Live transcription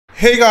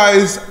Hey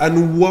guys,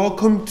 and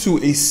welcome to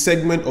a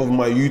segment of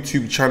my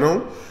YouTube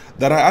channel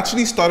that I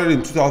actually started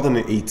in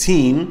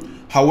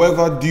 2018.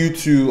 However, due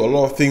to a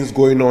lot of things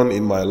going on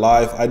in my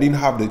life, I didn't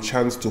have the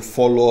chance to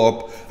follow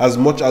up as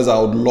much as I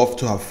would love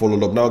to have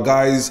followed up. Now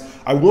guys,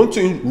 I want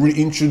to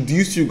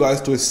reintroduce you guys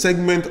to a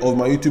segment of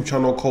my YouTube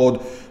channel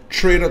called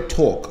Trader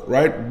Talk,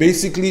 right?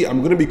 Basically, I'm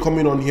going to be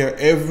coming on here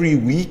every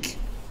week,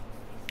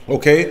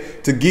 okay,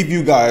 to give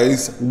you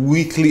guys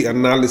weekly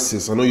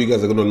analysis. I know you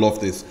guys are going to love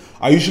this.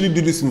 I usually do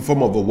this in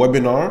form of a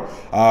webinar.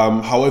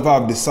 However,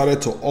 I've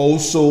decided to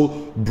also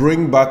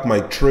bring back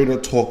my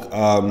Trader Talk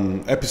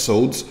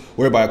episodes,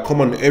 whereby I come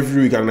on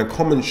every week and I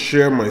come and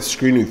share my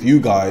screen with you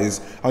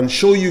guys and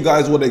show you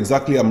guys what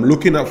exactly I'm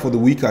looking at for the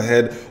week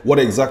ahead, what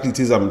exactly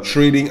it is I'm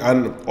trading,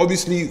 and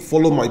obviously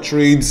follow my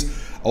trades,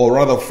 or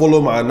rather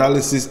follow my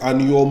analysis,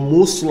 and you're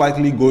most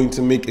likely going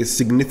to make a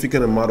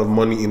significant amount of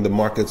money in the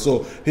market.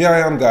 So here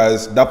I am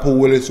guys, Dapo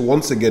Willis,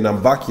 once again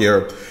I'm back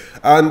here,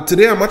 and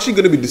today I'm actually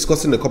going to be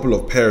discussing a couple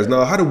of pairs. Now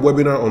I had a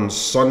webinar on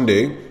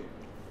Sunday.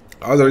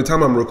 As of the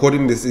time I'm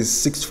recording this is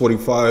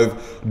 6:45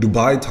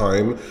 Dubai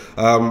time.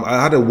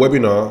 I had a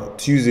webinar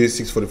Tuesday,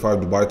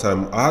 6:45 Dubai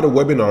time. I had a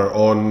webinar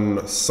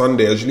on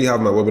Sunday. I usually have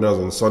my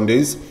webinars on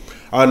Sundays,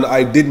 and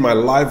I did my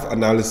live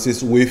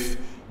analysis with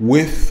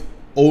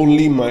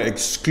only my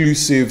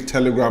exclusive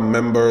Telegram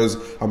members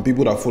and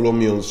people that follow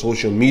me on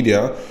social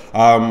media.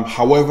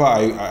 However,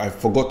 I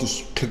forgot to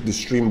click the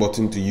stream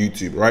button to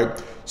YouTube, right?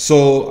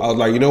 So I was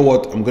like, you know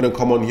what, I'm gonna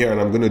come on here and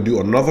I'm gonna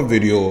do another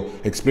video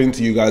explaining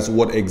to you guys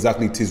what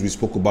exactly it is we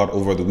spoke about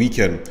over the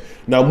weekend.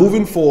 Now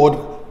moving forward,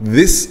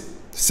 this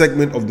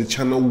segment of the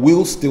channel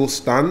will still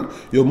stand.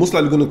 You're most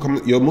likely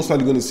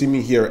going to see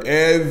me here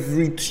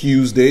every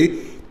Tuesday,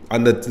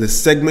 and the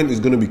segment is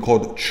going to be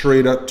called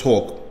Trader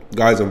Talk.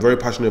 Guys, I'm very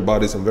passionate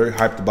about this. I'm very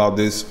hyped about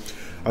this.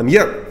 And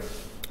yeah,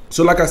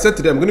 so like I said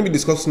today, I'm going to be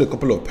discussing a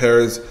couple of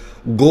pairs.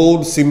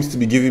 Gold seems to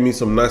be giving me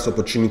some nice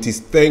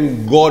opportunities.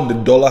 Thank God the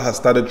dollar has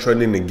started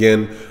trending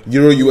again.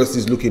 EURUSD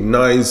is looking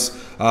nice.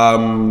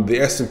 The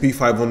S&P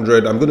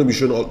 500, I'm going to be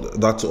showing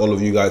that to all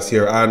of you guys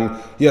here.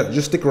 And yeah,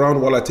 just stick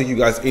around while I take you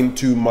guys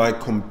into my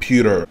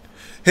computer.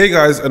 Hey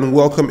guys, and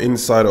welcome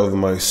inside of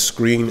my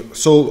screen.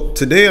 So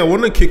today I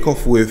want to kick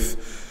off with,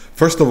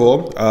 first of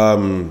all,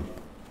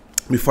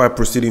 before I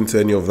proceed into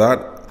any of that,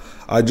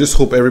 I just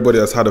hope everybody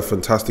has had a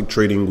fantastic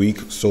trading week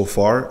so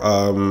far.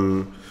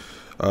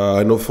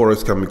 I know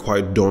Forex can be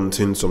quite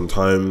daunting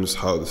sometimes,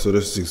 so this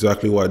is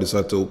exactly why I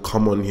decided to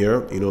come on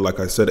here. You know, like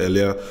I said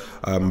earlier,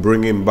 I'm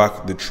bringing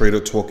back the Trader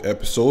Talk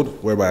episode,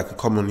 whereby I could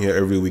come on here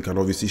every week and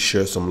obviously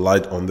share some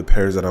light on the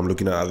pairs that I'm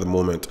looking at the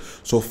moment.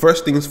 So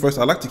first things first,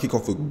 I'd like to kick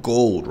off with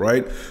gold,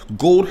 right?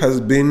 Gold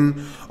has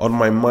been on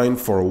my mind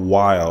for a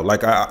while.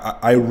 Like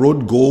I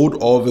rode gold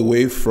all the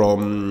way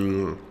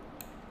from,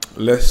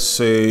 let's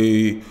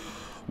say,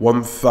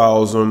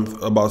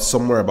 1,000, about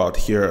somewhere about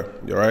here.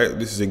 All right,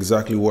 this is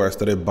exactly where I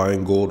started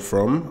buying gold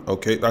from.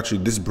 Okay,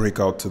 actually this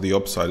breakout to the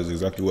upside is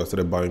exactly where I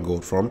started buying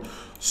gold from.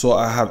 So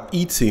I have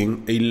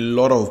eaten a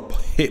lot of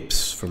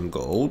pips from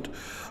gold.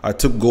 I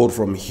took gold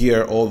from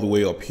here all the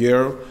way up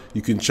here.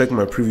 You can check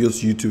my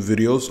previous YouTube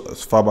videos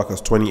as far back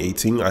as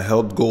 2018. I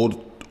held gold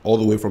all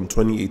the way from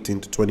 2018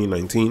 to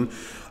 2019,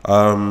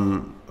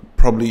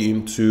 probably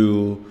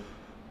into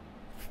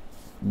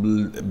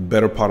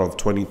better part of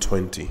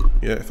 2020,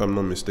 yeah, if I'm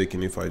not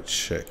mistaken, if I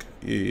check,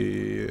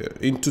 yeah,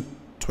 into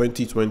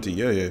 2020,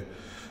 yeah.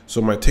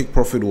 So my take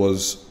profit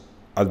was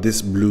at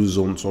this blue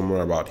zone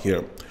somewhere about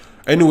here.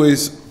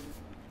 Anyways,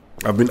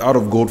 I've been out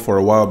of gold for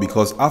a while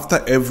because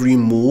after every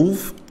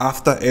move,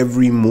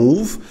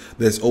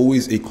 there's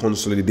always a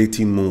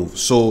consolidating move.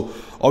 So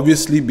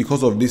obviously,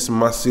 because of this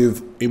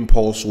massive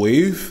impulse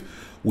wave,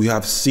 we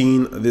have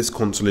seen this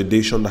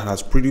consolidation that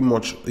has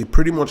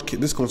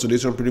this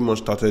consolidation pretty much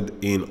started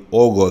in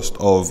August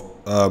of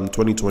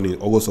 2020,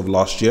 August of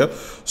last year.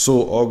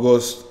 So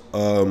August,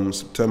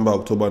 September,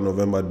 October,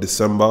 November,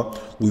 December,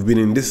 we've been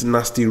in this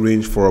nasty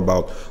range for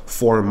about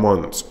 4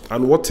 months.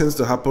 And what tends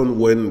to happen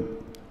when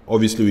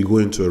obviously we go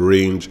into a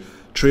range,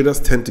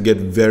 traders tend to get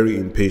very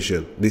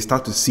impatient. They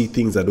start to see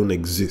things that don't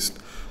exist.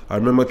 I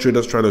remember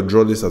traders trying to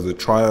draw this as a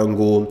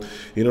triangle,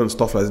 you know, and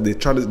stuff like that.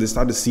 They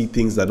start to see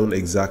things that don't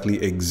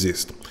exactly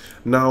exist.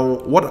 Now,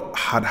 what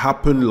had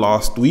happened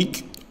last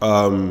week,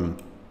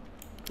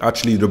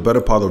 actually the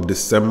better part of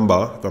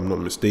December, if I'm not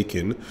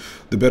mistaken,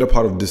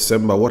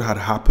 what had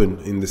happened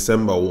in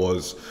December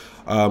was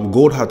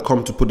gold had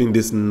come to put in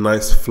this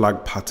nice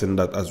flag pattern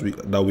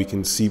that we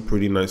can see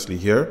pretty nicely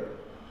here.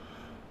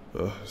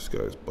 This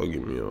guy's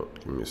bugging me out.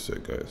 Give me a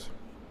sec, guys.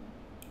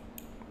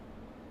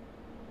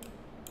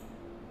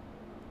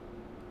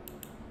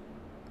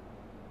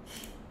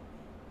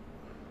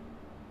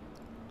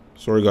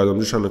 Sorry guys, I'm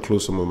just trying to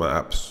close some of my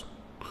apps.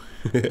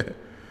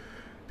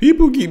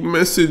 People keep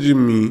messaging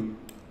me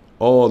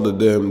all the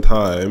damn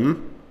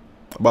time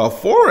about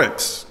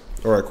Forex.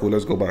 All right, cool,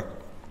 let's go back.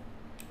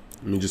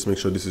 Let me just make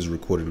sure this is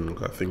recording.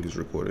 I think it's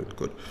recording,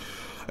 good.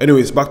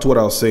 Anyways, back to what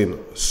I was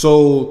saying.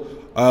 So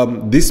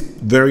this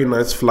very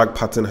nice flag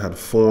pattern had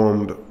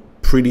formed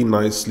pretty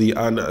nicely,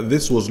 and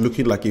this was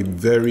looking like a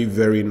very,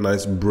 very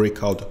nice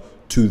breakout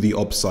to the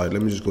upside.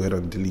 Let me just go ahead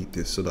and delete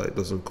this so that it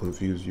doesn't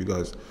confuse you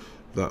guys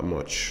that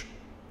much.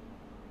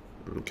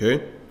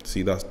 Okay,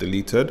 see, that's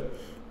deleted.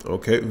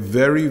 Okay,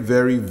 very,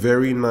 very,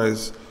 very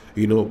nice,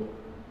 you know,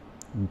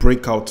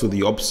 breakout to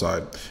the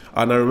upside.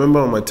 And I remember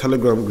on my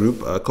Telegram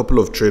group, a couple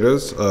of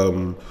traders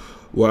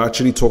were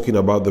actually talking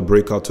about the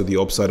breakout to the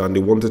upside, and they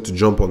wanted to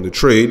jump on the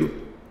trade.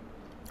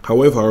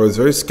 However, I was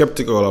very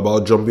skeptical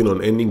about jumping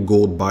on any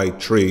gold buy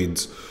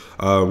trades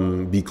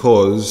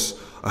because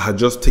I had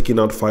just taken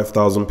out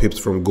 5,000 pips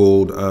from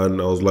gold,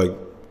 and I was like,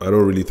 I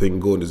don't really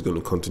think gold is going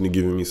to continue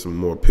giving me some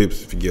more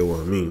pips, if you get what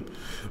I mean,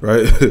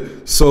 right?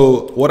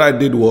 So what I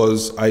did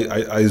was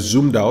I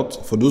zoomed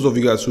out. For those of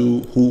you guys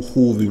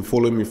who've been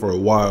following me for a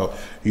while,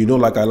 you know,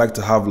 like I like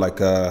to have like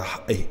a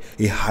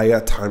higher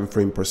time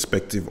frame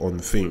perspective on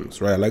things,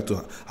 right? I like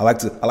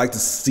to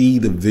see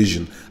the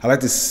vision. I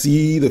like to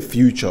see the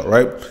future,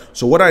 right?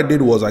 So what I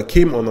did was I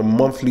came on a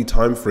monthly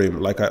time frame,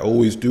 like I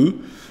always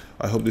do.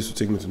 I hope this will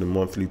take me to the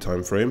monthly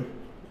time frame.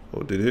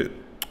 Oh, did it?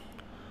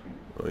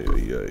 Oh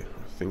yeah. I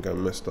think I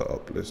messed that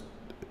up.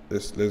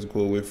 Let's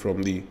go away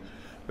from the,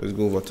 let's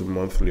go over to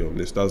monthly on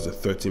this. That's a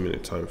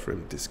 30-minute time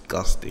frame.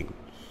 Disgusting.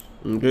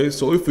 Okay,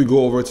 so if we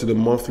go over to the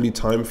monthly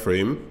time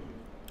frame,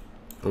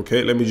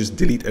 okay, let me just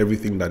delete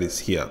everything that is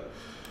here.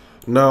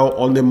 Now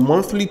on the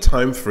monthly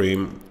time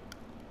frame,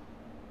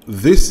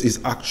 this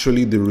is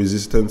actually the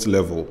resistance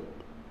level.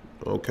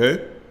 Okay,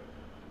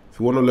 if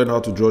you want to learn how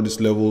to draw these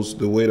levels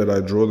the way that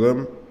I draw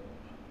them,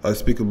 I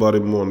speak about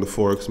it more on the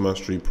Forex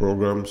Mastery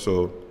program,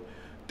 so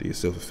do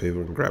yourself a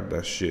favor and grab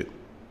that shit.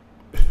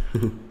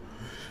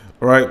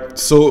 All right,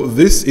 so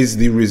this is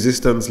the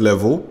resistance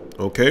level,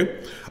 okay?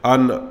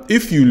 And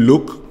if you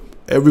look,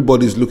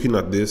 everybody's looking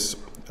at this.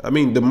 I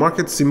mean, the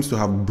market seems to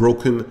have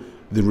broken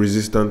the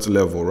resistance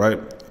level,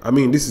 right? I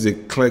mean, this is a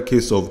clear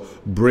case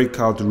of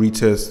breakout,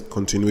 retest,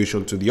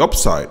 continuation to the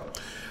upside.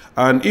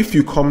 And if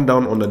you come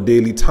down on a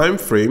daily time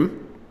frame,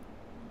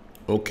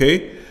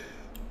 okay,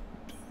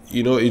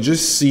 you know, it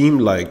just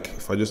seemed like,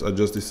 if I just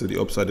adjust this to the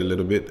upside a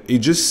little bit, it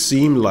just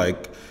seemed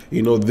like,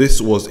 you know,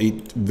 this was a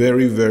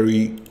very,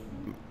 very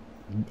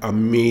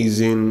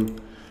amazing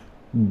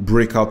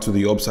breakout to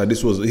the upside. It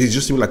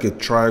just seemed like a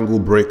triangle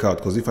breakout,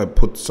 because if I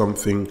put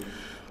something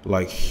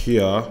like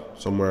here,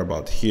 somewhere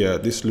about here,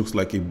 this looks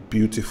like a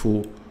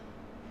beautiful,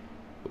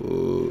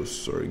 oh,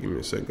 sorry, give me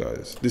a sec,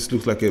 guys. This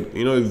looks like a,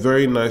 you know, a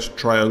very nice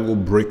triangle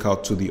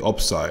breakout to the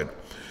upside.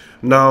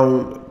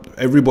 Now,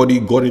 everybody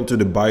got into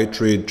the buy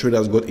trade.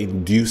 Traders got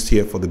induced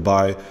here for the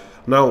buy.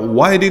 Now,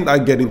 why didn't I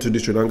get into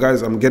this trade? And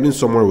guys, I'm getting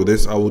somewhere with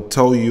this. I will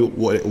tell you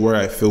where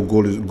I feel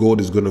gold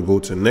is going to go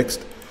to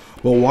next.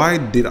 But why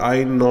did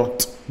I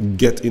not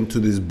get into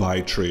this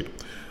buy trade?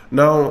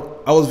 Now,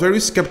 I was very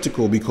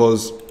skeptical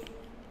because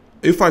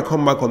if I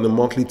come back on the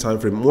monthly time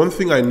frame, one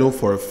thing I know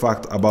for a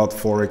fact about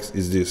Forex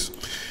is this.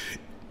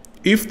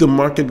 If the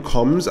market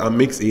comes and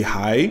makes a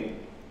high,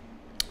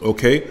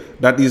 okay,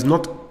 that is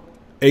not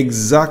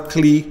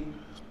exactly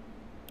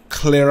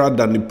clearer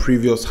than the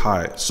previous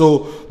high.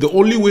 So the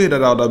only way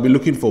that I'll be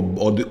looking for,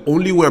 or the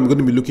only way I'm going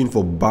to be looking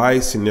for buy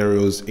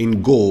scenarios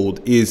in gold,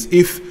 is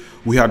if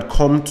we had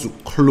come to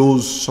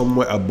close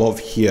somewhere above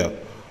here.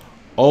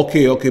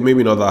 Okay,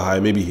 maybe not that high,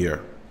 maybe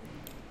here.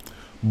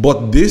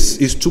 But this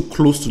is too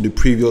close to the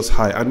previous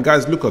high. And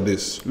guys, look at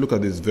this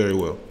very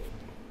well.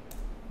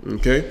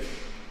 Okay,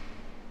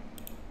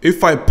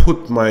 if I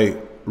put my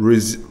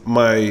resistance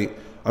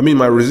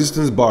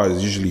bar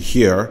is usually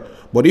here,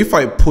 but if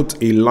I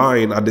put a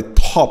line at the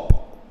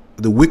top,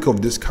 the wick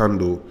of this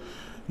candle,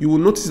 you will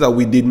notice that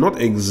we did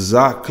not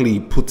exactly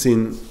put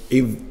in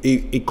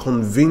a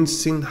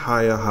convincing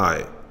higher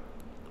high.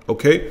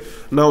 Okay,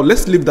 now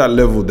let's leave that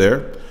level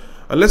there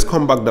and let's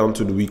come back down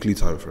to the weekly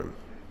time frame.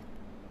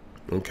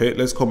 Okay,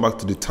 let's come back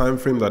to the time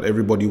frame that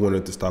everybody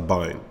wanted to start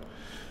buying.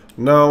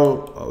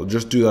 Now I'll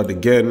just do that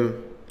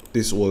again.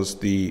 This was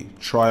the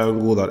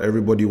triangle that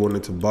everybody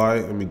wanted to buy.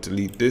 Let me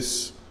delete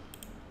this.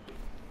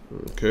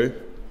 Okay,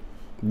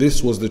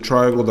 this was the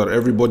triangle that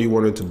everybody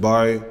wanted to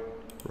buy,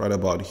 right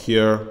about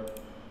here.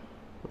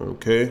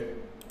 Okay,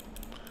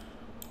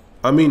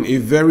 I mean, a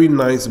very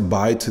nice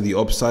buy to the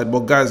upside.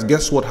 But guys,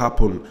 guess what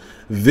happened?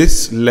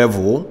 This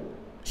level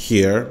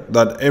here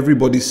that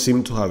everybody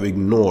seemed to have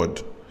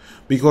ignored,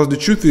 because the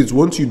truth is,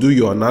 once you do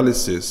your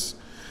analysis,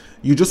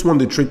 you just want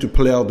the trade to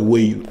play out the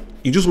way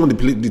you just want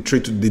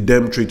the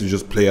damn trade to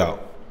just play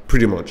out,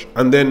 pretty much.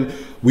 And then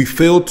we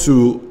fail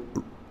to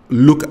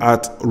look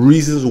at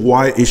reasons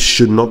why it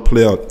should not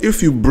play out.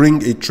 If you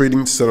bring a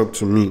trading setup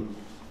to me,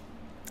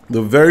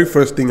 the very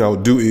first thing I'll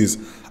do is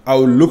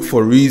I'll look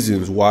for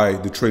reasons why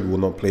the trade will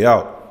not play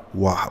out.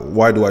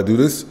 Why do I do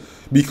this?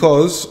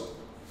 Because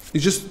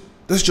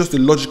that's just a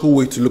logical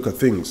way to look at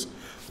things.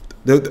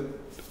 The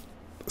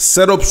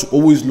setups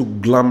always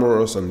look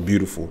glamorous and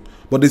beautiful,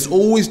 but there's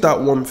always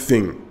that one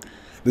thing.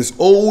 There's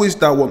always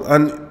that one,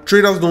 and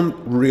traders don't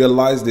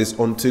realize this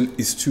until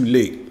it's too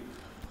late.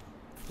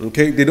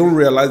 Okay, they don't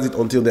realize it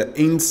until they're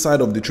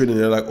inside of the trade and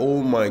they're like,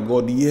 oh my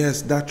god,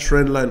 yes, that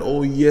trend line,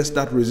 oh yes,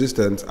 that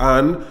resistance.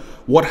 And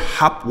what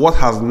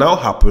has now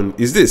happened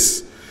is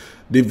this: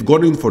 they've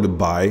gone in for the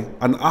buy,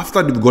 and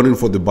after they've gone in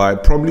for the buy,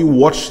 probably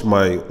watched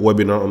my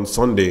webinar on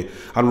Sunday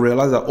and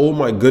realized that, oh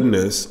my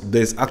goodness,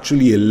 there's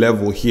actually a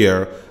level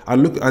here.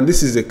 And look, and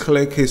this is a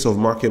clear case of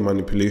market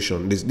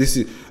manipulation. This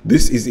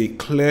is a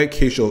clear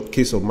case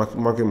of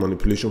market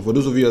manipulation. For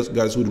those of you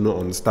guys who do not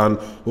understand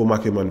what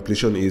market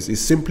manipulation is,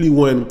 it's simply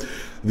when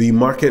the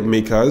market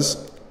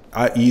makers,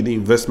 i.e. the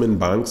investment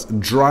banks,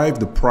 drive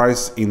the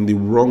price in the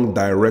wrong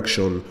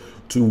direction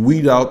to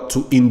weed out,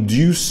 to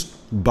induce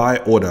buy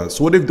orders.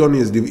 So what they've done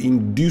is they've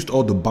induced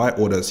all the buy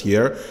orders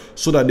here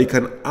so that they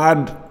can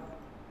add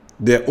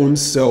their own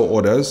sell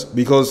orders,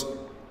 because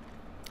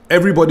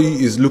everybody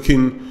is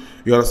looking,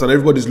 you understand,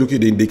 everybody's looking,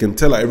 they can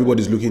tell that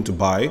everybody's looking to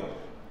buy,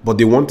 but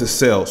they want to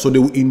sell. So they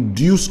will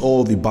induce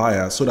all the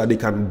buyers so that they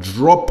can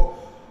drop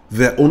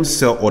their own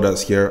sell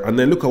orders here. And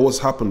then look at what's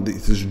happened.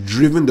 It has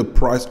driven the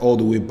price all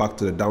the way back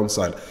to the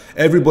downside.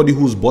 Everybody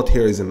who's bought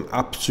here is in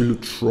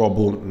absolute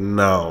trouble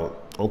now.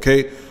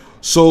 Okay,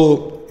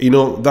 so you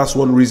know, that's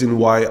one reason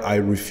why I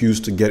refuse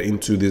to get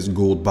into this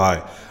gold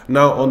buy.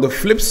 Now on the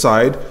flip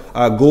side,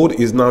 gold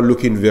is now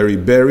looking very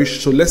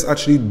bearish. So let's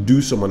actually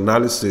do some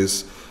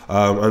analysis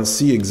and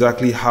see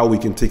exactly how we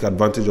can take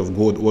advantage of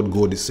gold, what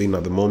gold is saying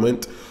at the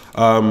moment.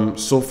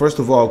 So first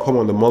of all, I'll come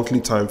on the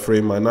monthly time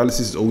frame. My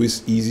analysis is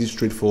always easy,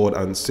 straightforward,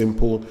 and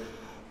simple.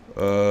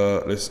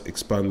 Let's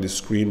expand the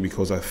screen,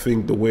 because I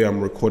think the way I'm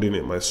recording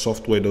it, my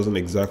software doesn't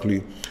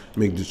exactly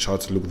make the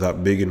charts look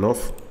that big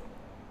enough.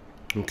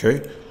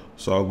 Okay,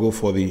 so I'll go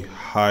for the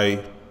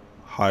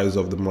highs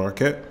of the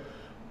market.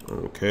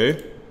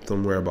 Okay,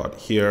 somewhere about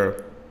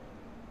here.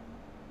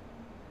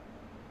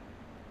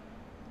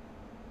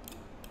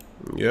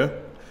 Yeah,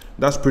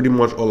 that's pretty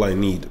much all I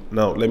need.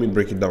 Now let me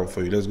break it down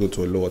for you. Let's go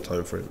to a lower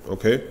time frame.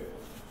 Okay,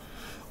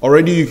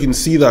 already you can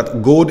see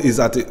that gold is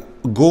at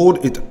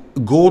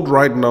gold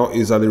right now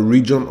is at a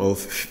region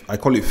of, I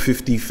call it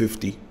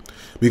 50-50,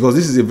 because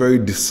this is a very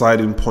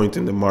deciding point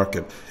in the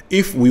market.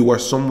 If we were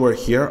somewhere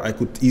here, I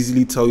could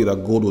easily tell you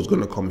that gold was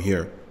going to come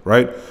here,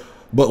 right?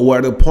 But we're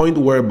at a point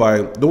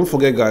whereby, don't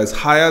forget guys,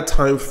 higher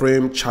time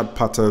frame chart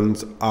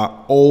patterns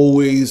are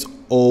always,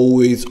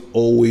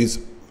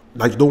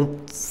 like,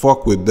 don't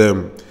fuck with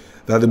them.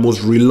 They're the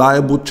most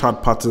reliable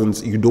chart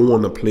patterns. You don't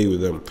want to play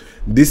with them.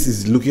 This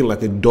is looking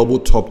like a double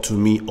top to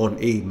me on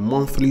a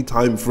monthly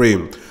time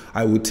frame.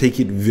 I would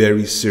take it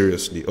very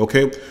seriously.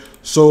 Okay,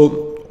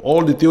 so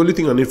the only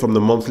thing I need from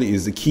the monthly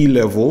is the key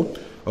level,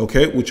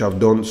 okay, which I've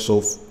done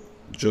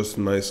just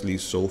nicely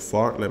so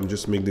far. Let me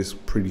just make this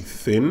pretty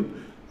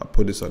thin. I'll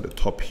put this at the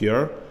top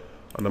here,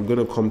 and I'm going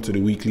to come to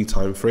the weekly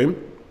time frame,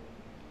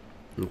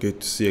 okay,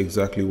 to see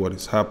exactly what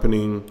is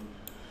happening.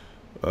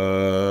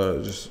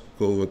 Just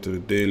go over to the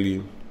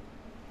daily.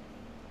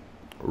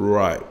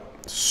 Right,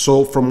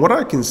 so from what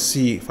I can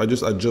see, if I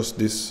just adjust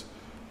this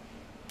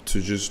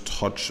to just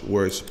touch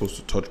where it's supposed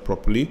to touch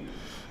properly,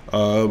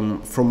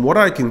 from what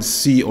I can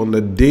see on the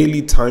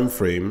daily time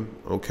frame,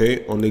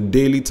 okay, on the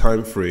daily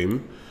time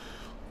frame,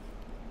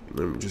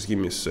 let me just give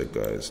me a sec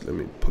guys, let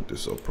me put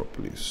this up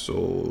properly.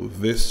 So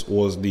this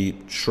was the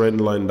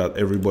trend line that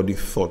everybody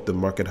thought the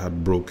market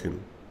had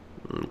broken,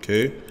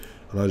 okay,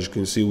 and as you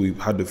can see, we've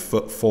had the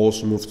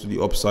false move to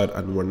the upside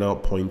and we're now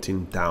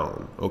pointing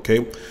down.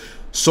 Okay,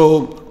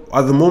 so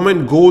at the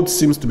moment gold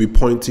seems to be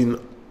pointing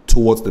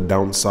towards the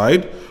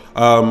downside,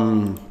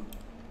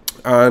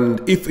 and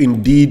if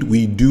indeed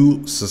we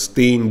do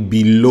sustain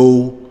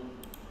below,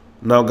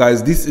 now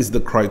guys, this is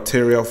the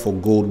criteria for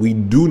gold. We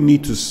do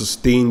need to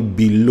sustain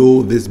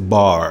below this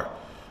bar.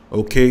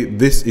 Okay,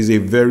 this is a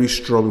very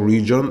strong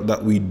region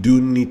that we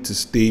do need to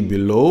stay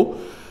below.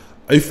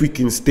 If we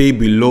can stay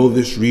below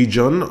this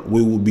region,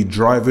 we will be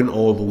driving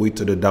all the way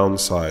to the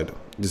downside.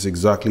 This is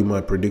exactly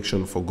my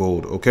prediction for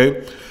gold.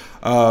 Okay,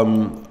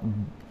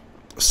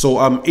 so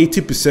I'm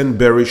 80%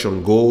 bearish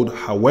on gold.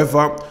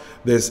 However,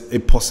 there's a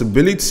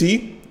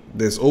possibility,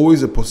 there's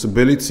always a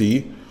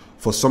possibility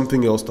for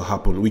something else to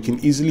happen. We can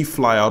easily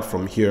fly out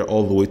from here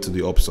all the way to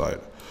the upside.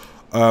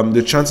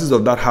 The chances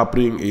of that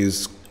happening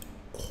is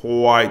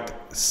quite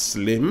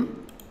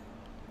slim,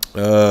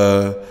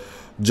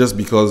 just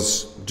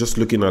because, just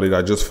looking at it,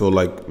 I just feel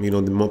like, you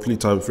know, the monthly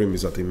time frame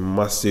is at a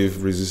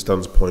massive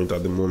resistance point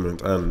at the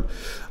moment, and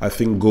I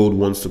think gold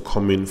wants to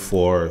come in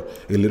for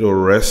a little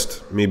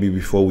rest, maybe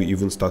before we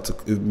even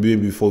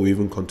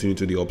continue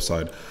to the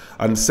upside.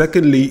 And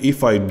secondly,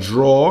 if I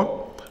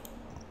draw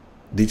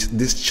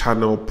this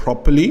channel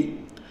properly,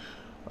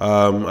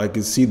 I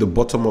can see the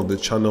bottom of the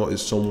channel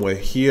is somewhere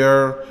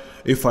here.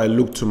 If I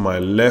look to my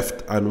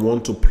left and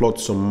want to plot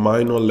some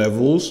minor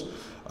levels,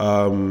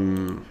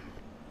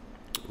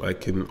 I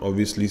can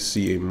obviously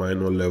see a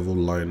minor level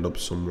lined up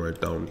somewhere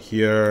down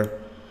here.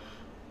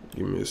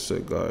 Give me a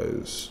sec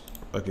guys.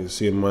 I can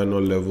see a minor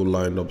level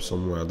lined up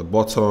somewhere at the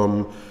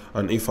bottom.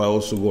 And if I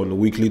also go on the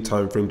weekly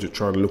time frame to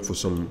try and look for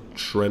some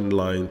trend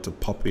line to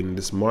pop in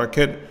this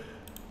market,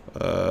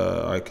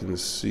 I can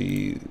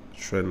see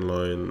trend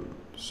line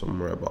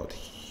somewhere about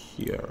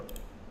here.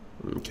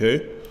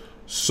 Okay,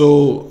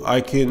 so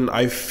I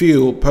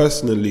feel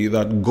personally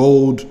that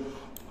gold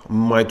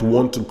might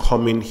want to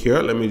come in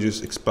here. Let me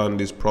just expand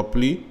this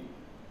properly.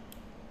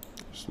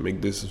 Just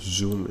make this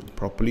zoom in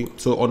properly.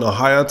 So on a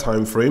higher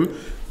time frame,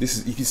 this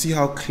is, if you see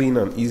how clean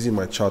and easy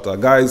my chart are,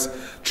 guys,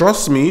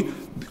 trust me,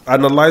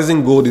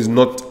 analyzing gold is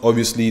not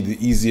obviously the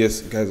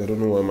easiest. Guys, I don't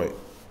know why my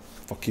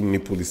fucking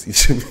nipple is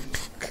itching.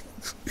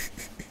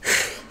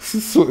 This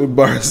is so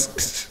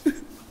embarrassing.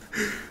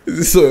 This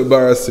is so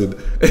embarrassing.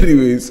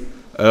 Anyways,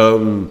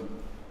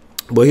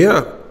 but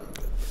yeah,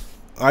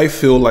 I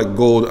feel like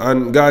gold,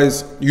 and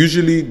guys,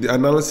 usually the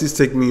analysis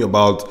take me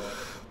about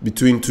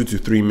between 2 to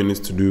 3 minutes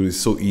to do. It's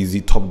so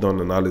easy,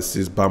 top-down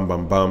analysis, bam,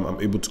 bam, bam. I'm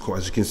able to,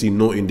 as you can see,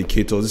 no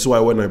indicators. This is why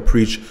when I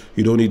preach,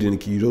 you don't need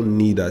you don't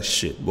need that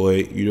shit, boy.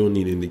 You don't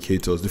need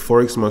indicators. The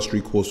Forex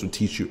Mastery course will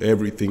teach you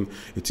everything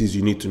it is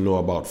you need to know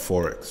about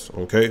Forex.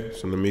 Okay,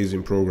 it's an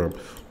amazing program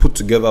put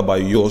together by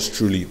yours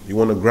truly. You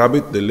want to grab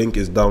it? The link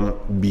is down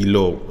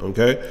below.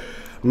 Okay,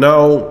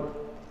 now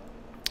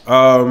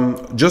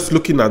just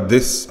looking at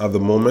this at the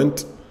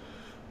moment,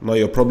 now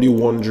you're probably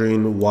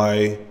wondering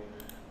why.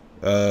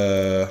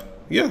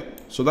 Yeah,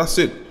 so that's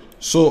it.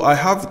 So I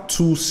have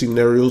two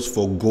scenarios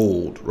for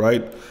gold,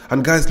 right?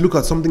 And guys, look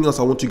at something else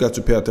I want you guys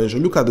to pay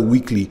attention. Look at the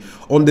weekly.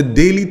 On the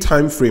daily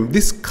time frame,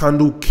 this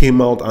candle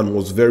came out and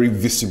was very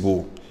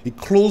visible. It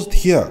closed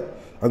here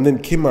and then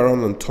came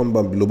around and turned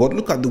back below. But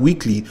look at the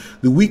weekly.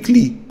 The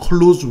weekly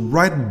closed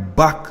right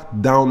back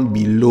down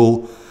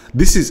below.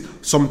 This is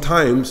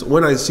sometimes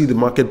when I see the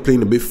market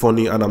playing a bit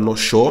funny and I'm not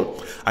sure,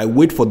 I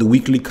wait for the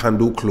weekly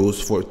candle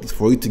close for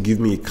it to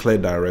give me a clear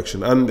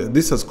direction. And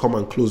this has come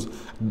and closed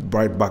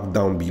right back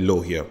down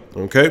below here.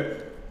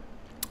 Okay,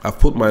 I've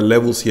put my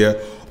levels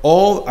here.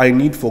 All I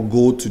need for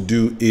gold to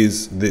do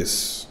is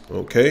this.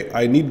 Okay,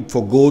 I need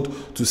for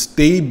gold to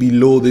stay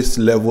below this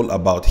level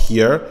about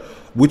here,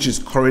 which is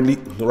currently,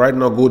 right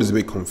now gold is a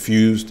bit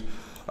confused.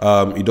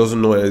 He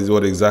doesn't know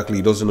what exactly,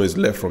 he doesn't know his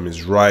left from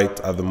his right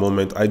at the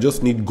moment. I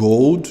just need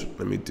gold.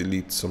 Let me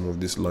delete some of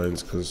these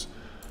lines because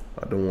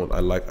I don't want,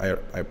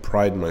 I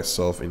pride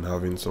myself in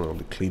having some of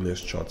the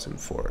cleanest charts in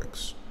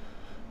Forex.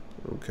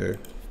 Okay,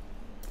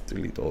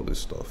 delete all this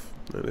stuff.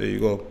 And there you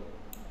go.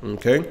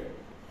 Okay,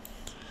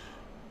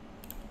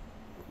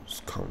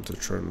 just counter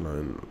trend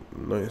line,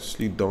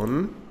 nicely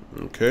done.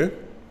 Okay.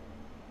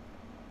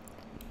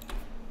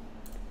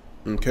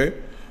 Okay,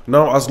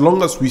 now as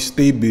long as we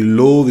stay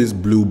below this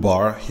blue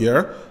bar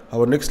here,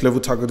 our next level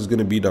target is going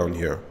to be down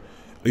here.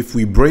 If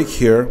we break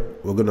here,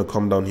 we're going to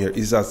come down here.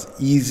 It's as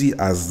easy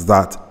as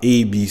that.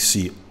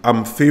 ABC.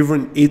 I'm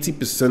favoring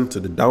 80%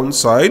 to the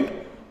downside,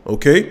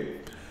 okay,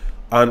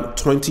 and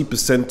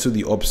 20% to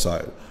the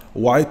upside.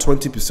 Why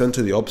 20%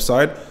 to the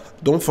upside?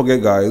 Don't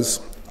forget,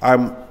 guys,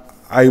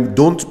 I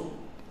don't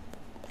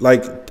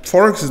like,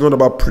 Forex is not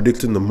about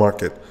predicting the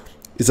market.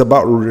 It's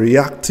about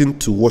reacting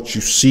to what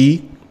you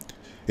see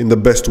in the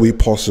best way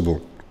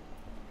possible.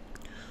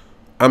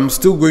 I'm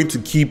still going to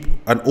keep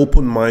an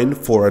open mind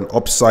for an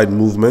upside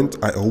movement.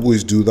 I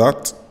always do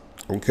that.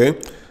 Okay,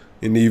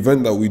 in the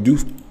event that we do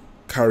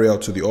carry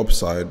out to the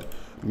upside,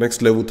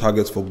 next level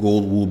targets for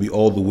gold will be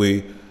all the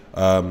way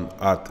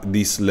at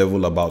this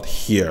level about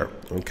here.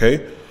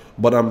 Okay,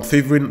 but I'm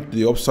favoring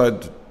the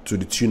upside to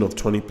the tune of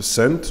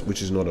 20%,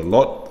 which is not a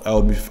lot. I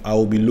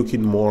will be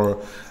looking more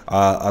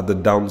at the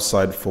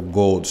downside for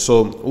gold.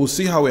 So we'll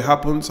see how it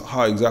happens,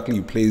 how exactly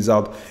it plays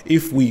out.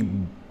 If we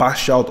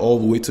bash out all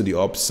the way to the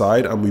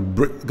upside and we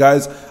break,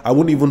 guys, I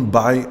won't even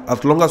buy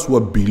as long as we're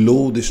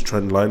below this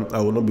trend line.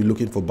 I will not be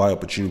looking for buy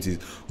opportunities.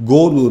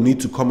 Gold will need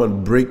to come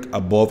and break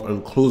above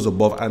and close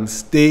above and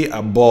stay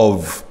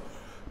above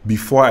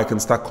before I can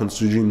start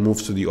considering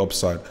moves to the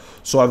upside.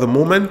 So at the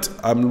moment,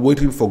 I'm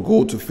waiting for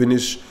gold to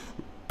finish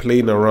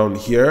playing around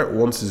here.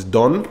 Once it's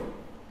done,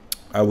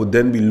 I would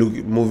then be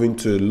moving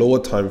to a lower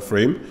time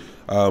frame,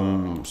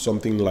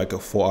 something like a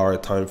 4-hour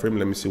time frame.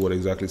 Let me see what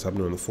exactly is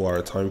happening on the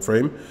 4-hour time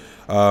frame.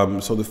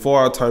 So the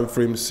 4-hour time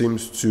frame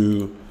seems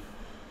to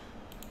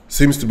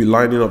be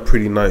lining up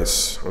pretty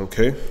nice.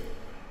 Okay,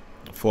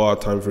 4-hour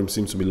time frame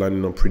seems to be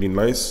lining up pretty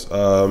nice.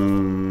 Let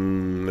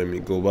me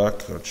go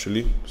back.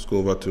 Actually, let's go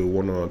over to a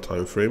 1-hour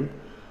time frame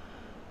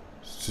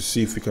to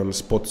see if we can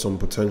spot some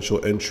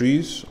potential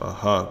entries.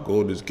 Aha,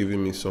 gold is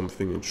giving me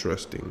something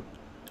interesting.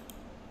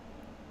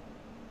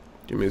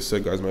 Give me a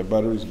sec, guys. My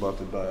battery is about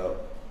to die out.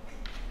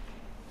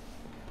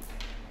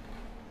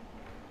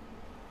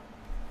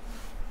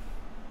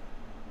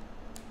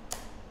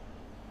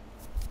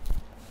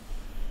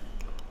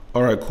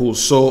 All right, cool.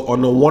 So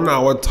on a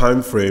 1-hour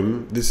time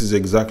frame, this is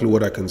exactly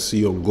what I can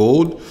see on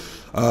gold.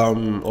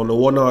 On a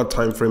 1-hour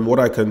time frame, what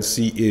I can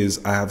see is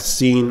I have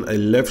seen a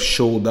left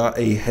shoulder,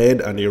 a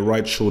head, and a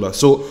right shoulder.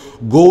 So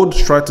gold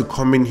tried to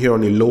come in here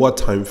on a lower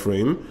time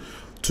frame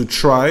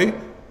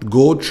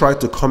gold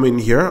tried to come in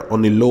here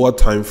on a lower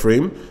time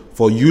frame.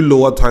 For you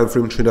lower time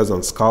frame traders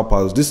and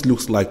scalpers, this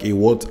looks like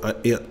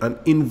an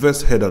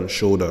inverse head and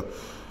shoulder.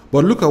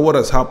 But look at what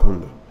has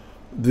happened.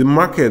 The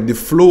market, the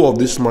flow of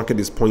this market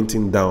is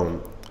pointing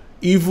down.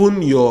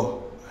 Even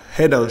your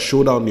head and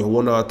shoulder on your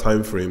 1 hour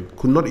time frame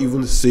could not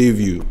even save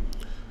you.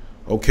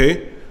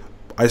 Okay,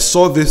 I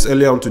saw this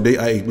earlier on today,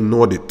 I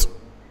ignored it.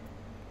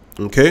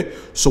 Okay,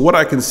 so what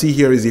I can see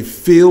here is a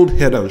failed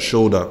head and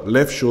shoulder,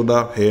 left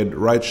shoulder, head,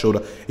 right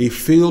shoulder, a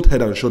failed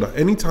head and shoulder.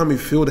 Anytime a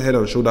failed head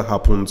and shoulder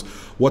happens,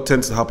 what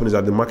tends to happen is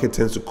that the market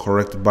tends to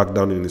correct back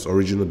down in its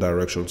original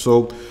direction.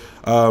 So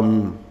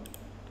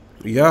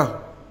yeah,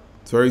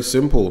 it's very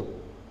simple.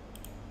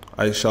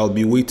 I shall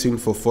be waiting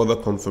for further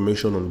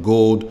confirmation on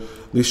gold.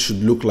 This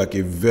should look like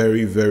a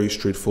very, very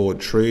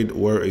straightforward trade.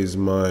 Where is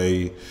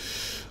my...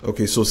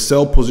 Okay, so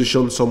sell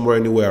position somewhere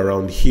anywhere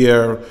around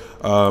here.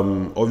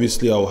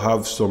 Obviously, I'll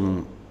have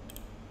some,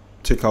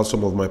 take out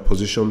some of my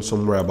position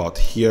somewhere about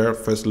here.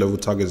 First level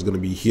target is going to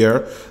be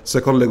here.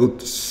 Second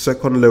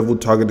level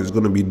target is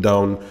going to be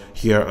down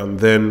here. And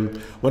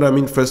then when I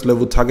mean first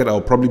level target, I'll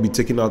probably be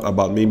taking out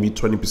about maybe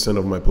 20%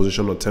 of my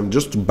position or 10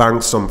 just to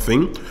bank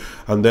something.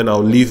 And then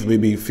I'll leave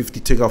maybe 50,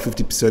 take out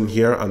 50%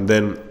 here. And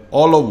then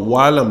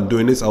while I'm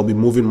doing this, I'll be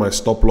moving my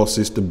stop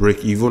losses to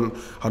break even,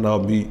 and I'll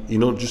be, you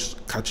know,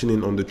 just catching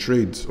in on the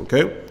trades.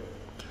 Okay,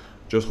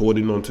 just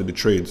holding on to the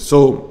trades.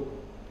 So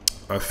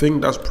I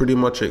think that's pretty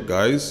much it,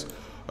 guys.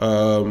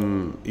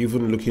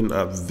 Even looking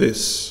at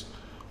this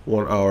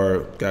 1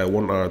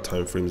 hour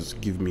time frames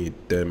give me a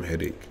damn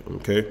headache.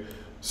 Okay,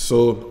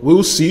 so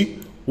we'll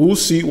see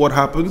what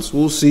happens.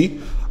 We'll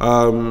see.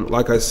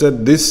 Like I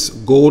said, this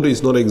gold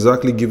is not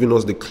exactly giving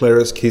us the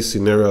clearest case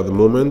scenario at the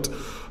moment,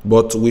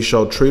 but we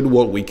shall trade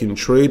what we can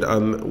trade,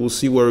 and we'll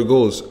see where it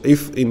goes.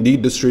 If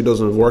indeed this trade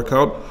doesn't work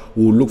out,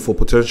 we'll look for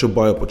potential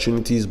buy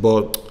opportunities,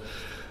 but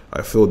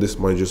I feel this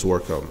might just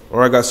work out. All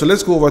right, guys, so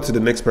let's go over to the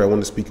next pair I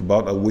want to speak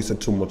about. I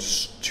wasted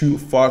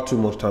far too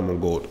much time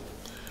on gold,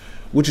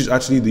 which is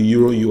actually the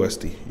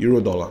EURUSD, euro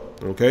dollar.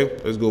 Okay,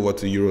 let's go over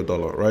to euro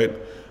dollar. Right,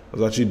 I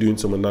was actually doing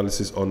some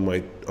analysis on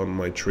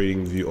my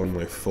trading view on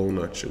my phone.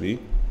 Actually,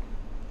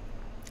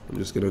 I'm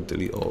just gonna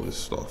delete all this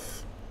stuff.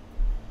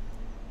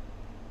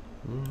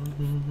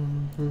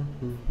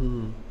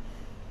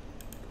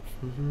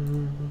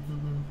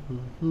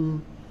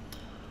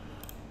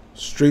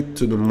 Straight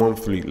to the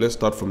monthly. Let's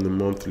start from the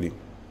monthly.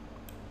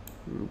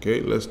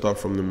 Okay, let's start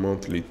from the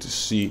monthly to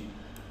see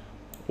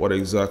what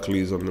exactly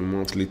is on the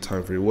monthly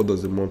time frame. What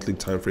does the monthly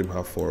time frame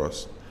have for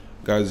us?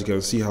 Guys, you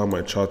can see how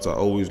my charts are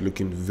always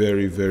looking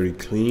very, very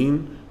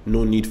clean.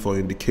 No need for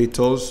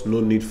indicators,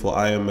 no need for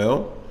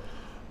IML,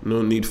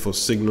 no need for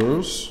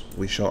signals.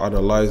 We shall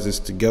analyze this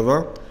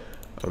together,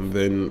 and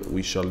then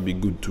we shall be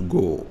good to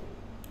go.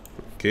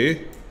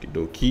 Okay,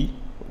 okie.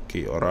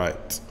 Okay, all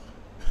right.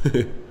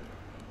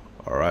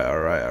 all right.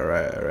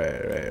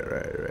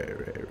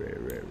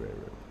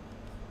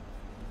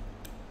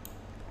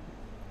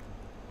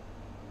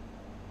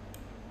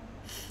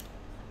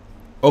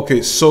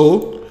 Okay,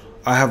 so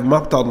I have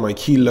mapped out my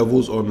key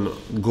levels on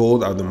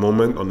gold at the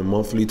moment on the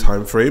monthly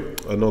time frame,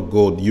 not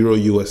gold,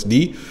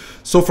 EURUSD.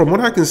 So from what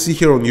I can see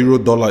here on euro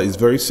dollar is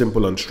very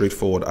simple and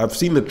straightforward. I've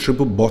seen the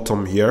triple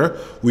bottom here.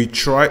 We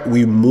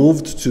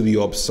moved to the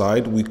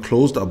upside, we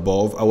closed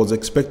above. I was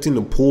expecting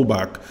a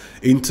pullback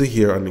into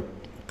here and a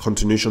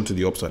continuation to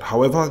the upside.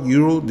 However,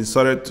 euro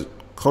decided to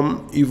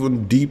come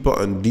even deeper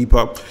and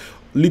deeper,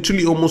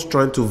 literally almost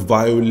trying to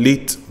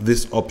violate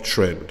this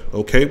uptrend.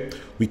 Okay,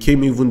 we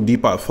came even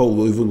deeper. I thought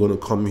we were even going to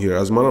come here.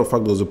 As a matter of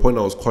fact, there was a point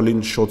I was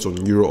calling shorts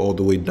on euro all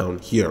the way down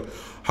here.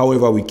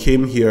 However, we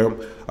came here,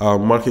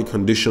 market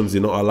conditions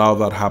did not allow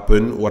that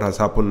happen. What has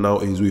happened now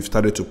is we've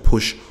started to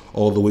push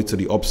all the way to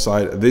the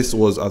upside. This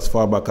was as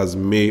far back as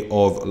May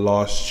of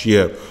last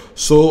year.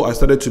 So I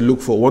started to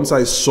look for, once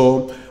I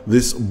saw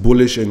this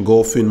bullish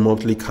engulfing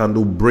monthly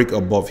candle break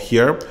above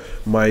here,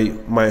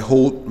 my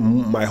whole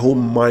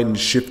mind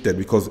shifted,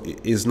 because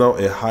it is now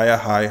a higher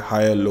high,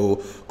 higher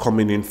low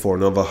coming in for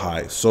another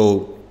high.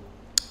 So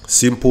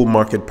simple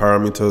market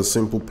parameters,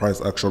 simple price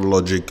action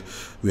logic.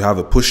 We have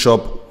a push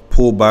up,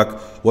 pull back.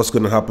 What's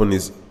going to happen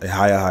is a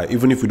higher high.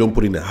 Even if we don't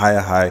put in a higher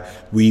high,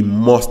 we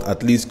must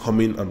at least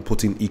come in and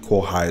put in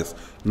equal highs.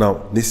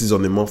 Now, this is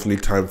on the monthly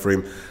time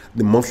frame.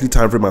 The monthly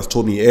time frame has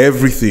told me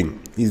everything.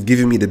 He's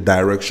giving me the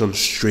direction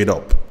straight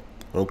up.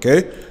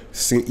 Okay,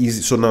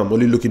 easy. So now I'm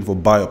only looking for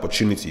buy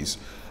opportunities.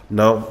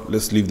 Now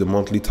let's leave the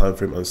monthly time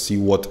frame and see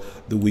what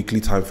the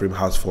weekly time frame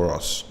has for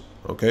us.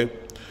 Okay,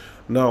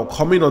 now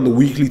coming on the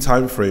weekly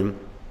time frame,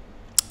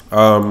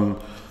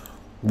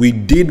 we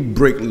did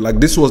break, like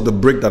this was the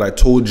break that I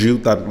told you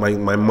that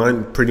my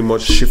mind pretty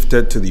much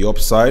shifted to the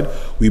upside.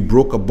 We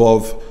broke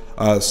above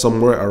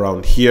somewhere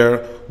around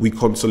here. We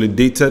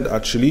consolidated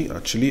actually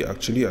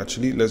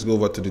let's go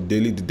over to the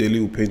daily. The daily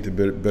will paint a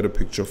better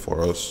picture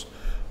for us.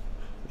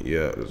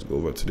 Yeah, let's go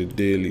over to the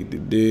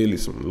daily.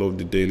 Some love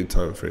the daily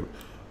time frame.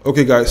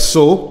 Okay guys,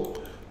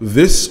 so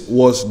this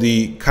was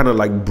the kind of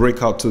like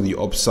breakout to the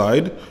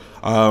upside.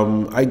 I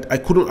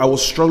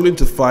was struggling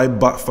to find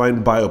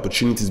buy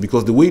opportunities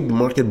because the way the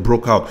market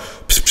broke out.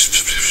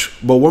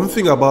 But one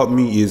thing about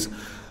me is,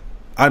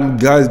 and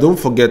guys, don't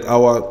forget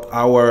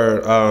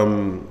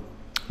the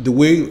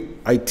way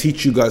I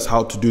teach you guys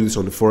how to do this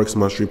on the Forex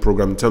Mastery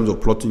program in terms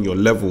of plotting your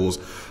levels.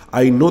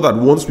 I know that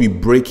once we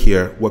break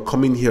here, we're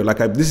coming here. Like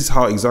this is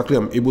how exactly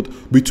I'm able to,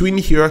 between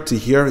here to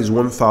here is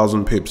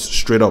 1,000 pips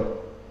straight up.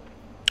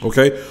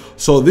 Okay,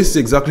 so this is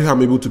exactly how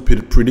I'm able to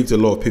predict a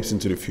lot of pips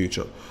into the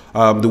future.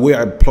 The way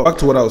I plot, back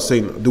to what I was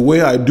saying, the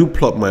way I do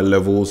plot my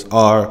levels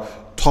are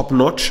top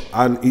notch,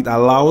 and it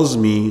allows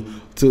me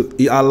to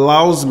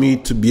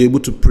be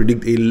able to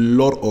predict a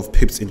lot of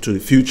pips into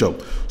the future.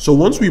 So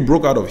once we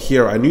broke out of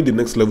here, I knew the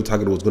next level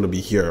target was going to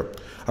be here.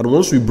 And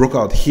once we broke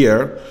out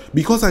here,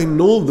 because I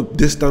know the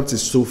distance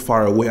is so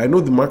far away, I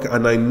know the market,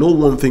 and I know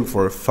one thing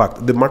for a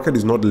fact: the market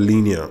is not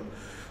linear.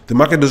 The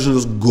market doesn't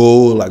just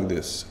go like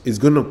this. It's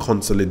going to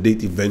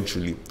consolidate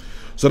eventually.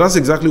 So that's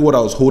exactly what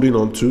I was holding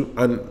on to.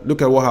 And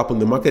look at what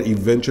happened. The market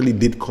eventually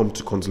did come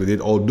to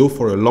consolidate, although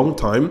for a long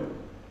time.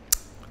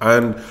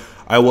 And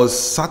I was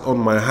sat on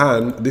my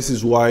hand. This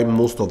is why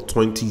most of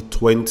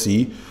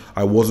 2020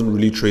 I wasn't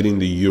really trading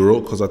the euro,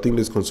 because I think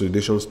this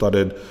consolidation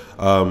started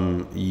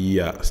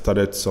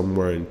started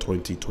somewhere in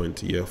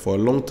 2020. Yeah, for a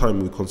long time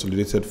we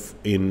consolidated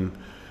in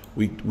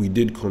we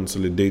did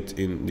consolidate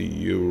in the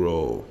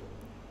euro.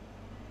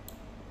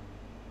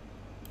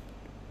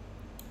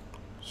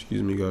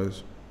 Excuse me,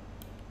 guys.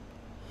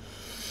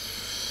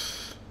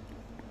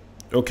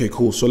 Okay,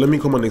 cool. So let me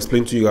come and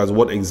explain to you guys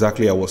what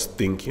exactly I was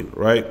thinking,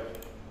 right?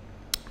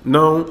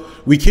 Now,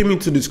 we came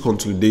into this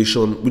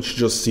consolidation, which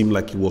just seemed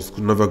like it was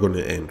never going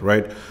to end,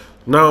 right?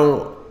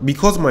 Now,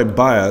 because my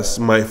bias,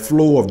 my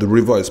flow of the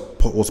river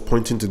was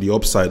pointing to the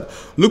upside,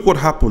 look what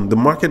happened. The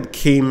market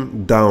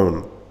came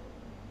down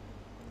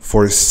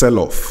for a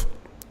sell-off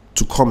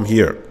to come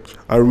here.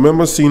 I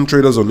remember seeing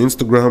traders on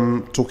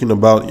Instagram talking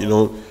about, you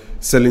know,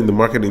 selling the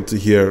market into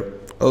here.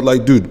 I was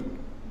like, dude,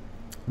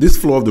 this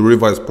flow of the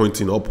river is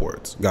pointing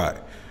upwards, guy.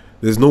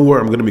 There's nowhere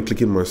I'm going to be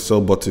clicking my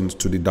sell buttons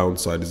to the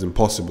downside. It's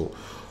impossible.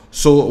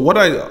 So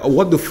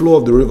what the flow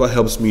of the river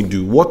helps me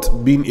do, what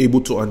being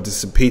able to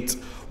anticipate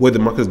what the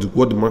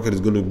market is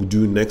going to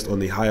do next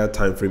on a higher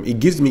time frame, it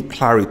gives me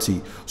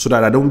clarity so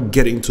that I don't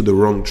get into the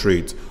wrong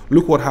trades.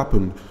 Look what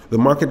happened. The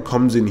market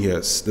comes in here,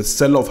 the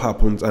sell-off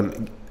happens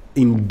and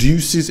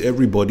induces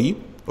everybody,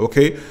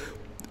 okay,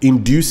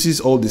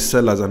 induces all the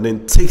sellers and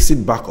then takes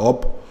it back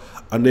up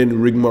and then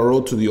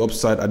rigmarole to the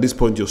upside. At this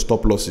point, your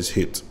stop loss is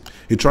hit.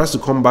 It tries to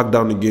come back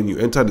down again. You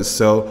enter the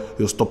sell,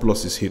 your stop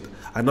loss is hit.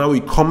 And now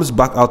it comes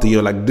back out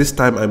here like, this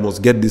time I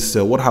must get this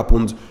sell. What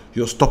happens?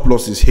 Your stop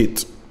loss is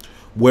hit.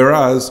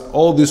 Whereas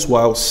all this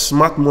while,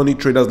 smart money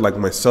traders like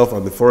myself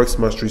and the Forex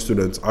Mastery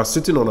students are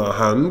sitting on our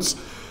hands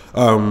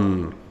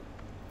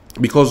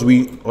because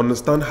we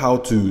understand how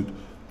to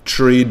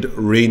trade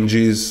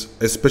ranges,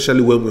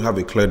 especially when we have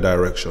a clear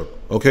direction.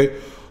 Okay,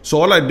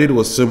 so all I did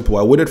was simple.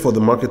 I waited for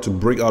the market to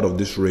break out of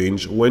this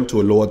range, went to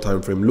a lower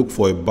time frame, looked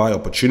for a buy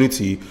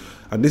opportunity,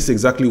 and this is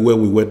exactly where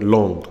we went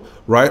long,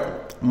 right?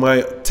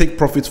 My take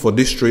profits for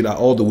this trade are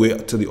all the way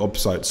to the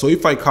upside. So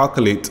if I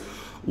calculate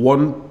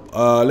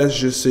let's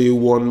just say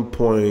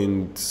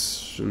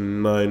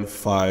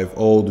 1.95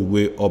 all the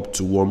way up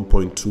to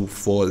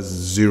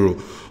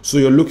 1.240, so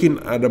you're looking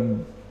at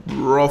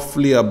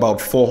roughly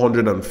about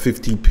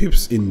 450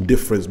 pips in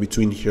difference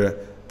between here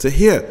to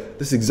here.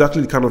 This is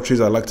exactly the kind of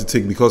trades I like to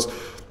take because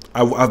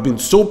I've been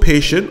so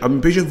patient. I've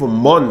been patient for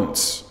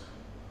months,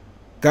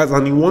 guys.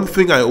 And the one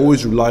thing I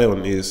always rely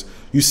on is,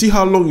 you see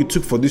how long it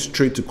took for this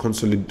trade to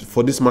consolidate,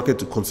 for this market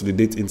to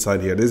consolidate inside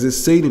here. There's a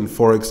saying in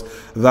Forex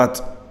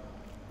that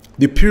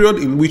the period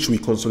in which we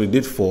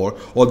consolidate for,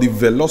 or the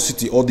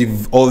velocity, or the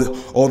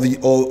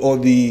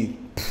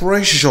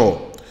pressure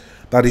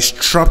that is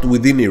trapped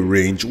within a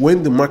range,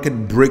 when the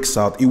market breaks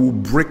out, it will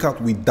break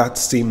out with that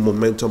same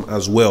momentum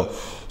as well.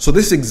 So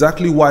this is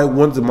exactly why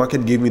once the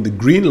market gave me the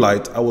green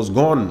light, I was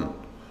gone.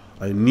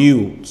 I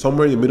knew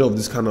somewhere in the middle of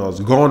this candle I was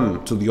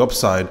gone to the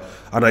upside,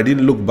 and I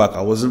didn't look back.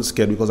 I wasn't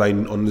scared because I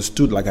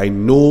understood, like, I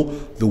know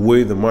the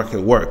way the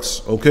market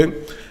works,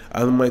 okay?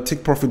 And my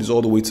take profit is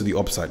all the way to the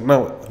upside.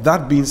 Now,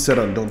 that being said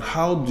and done,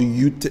 how do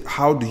you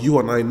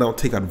and I now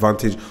take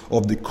advantage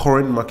of the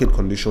current market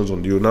conditions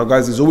on the euro? Now,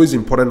 guys, it's always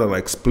important that I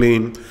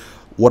explain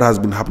what has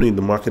been happening in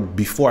the market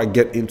before I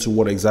get into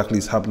what exactly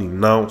is happening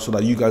now, so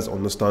that you guys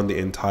understand the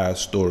entire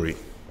story.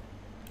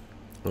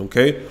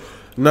 Okay?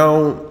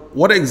 Now,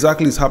 what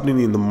exactly is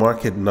happening in the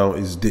market now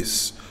is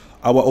this.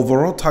 Our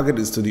overall target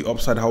is to the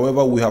upside.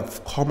 However, we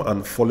have come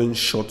and fallen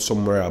short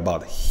somewhere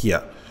about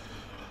here.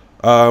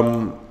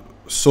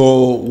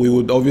 So we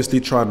would obviously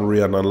try and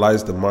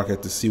reanalyze the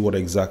market to see what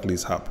exactly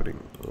is happening.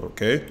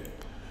 Okay,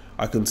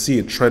 I can see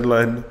a trend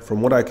line.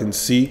 From what I can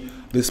see,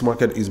 this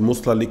market is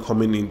most likely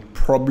coming in,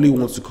 probably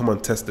wants to come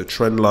and test the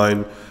trend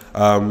line.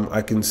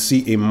 I can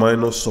see a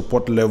minor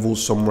support level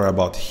somewhere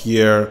about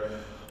here.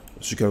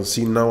 As you can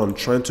see now, I'm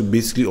trying to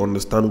basically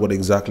understand what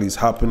exactly is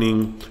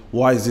happening.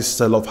 Why is this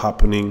sell-off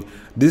happening?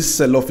 This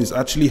sell-off is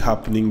actually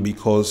happening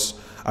because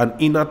an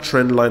inner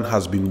trend line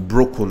has been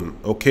broken.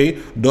 Okay,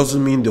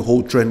 doesn't mean the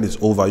whole trend is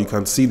over. You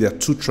can see there are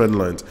two trend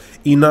lines.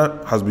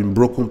 Inner has been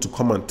broken to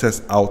come and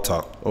test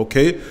outer.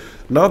 Okay,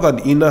 now that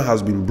the inner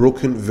has been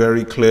broken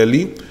very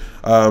clearly,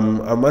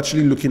 I'm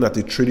actually looking at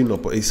a trading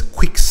up, a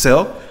quick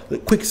sell.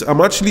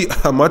 I'm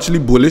actually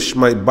bullish.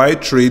 My buy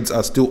trades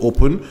are still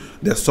open.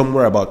 They're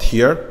somewhere about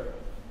here,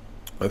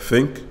 I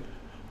think.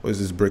 Where's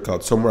this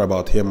breakout? Somewhere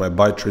about here. My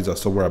buy trades are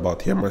somewhere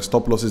about here. My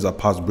stop losses are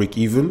past break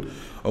even.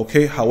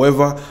 Okay.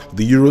 However,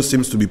 the euro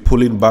seems to be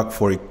pulling back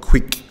for a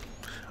quick.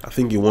 I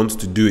think it wants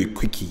to do a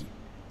quickie.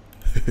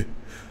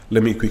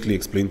 Let me quickly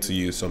explain to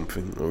you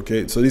something.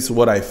 Okay. So this is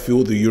what I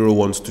feel the euro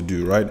wants to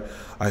do, right?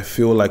 I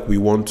feel like we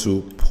want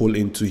to pull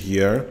into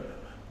here,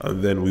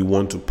 and then we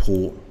want to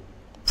pull,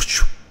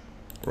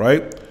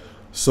 right?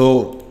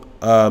 So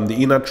the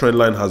inner trend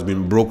line has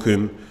been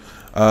broken.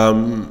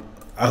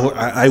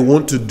 I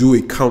want to do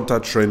a counter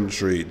trend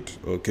trade.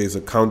 Okay, it's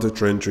a counter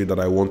trend trade that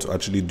I want to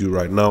actually do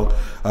right now,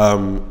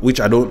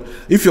 which I don't.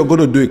 If you're going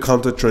to do a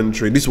counter trend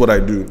trade, this is what I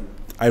do.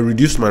 I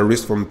reduce my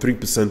risk from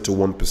 3% to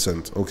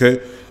 1%.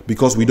 Okay,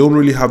 because we don't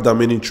really have that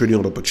many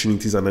trading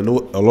opportunities, and I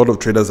know a lot of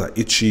traders are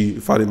itchy. In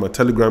fact, in my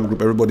Telegram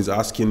group, everybody's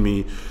asking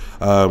me,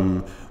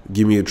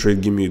 give me a trade,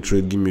 give me a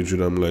trade, give me a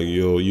trade. I'm like,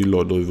 yo, you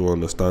lot don't even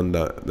understand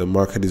that the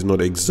market is not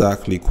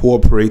exactly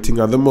cooperating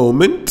at the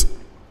moment.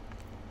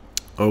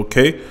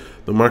 Okay.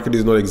 The market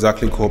is not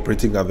exactly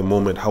cooperating at the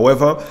moment.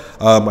 However,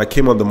 I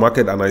came on the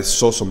market and I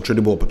saw some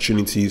tradable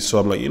opportunities. So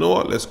I'm like, you know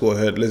what? Let's go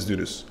ahead. Let's do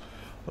this.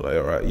 I'm like,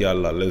 all right,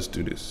 yalla, let's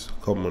do this.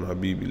 Come on,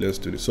 Habibi, let's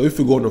do this. So if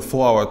we go on a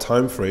 4-hour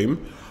time frame,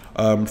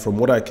 from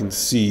what I can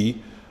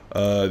see,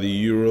 the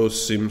euro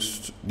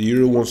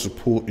wants to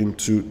pull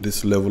into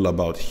this level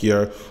about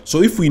here.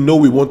 So if we know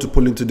we want to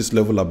pull into this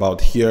level about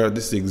here,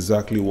 this is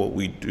exactly what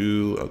we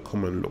do. I'll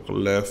come and look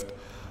left.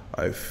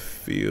 I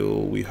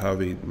feel we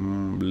have a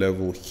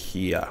level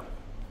here.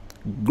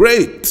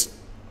 Great.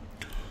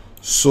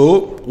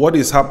 So what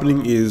is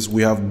happening is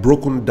we have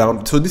broken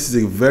down. So this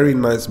is a very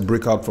nice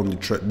breakout from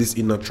this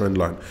inner trend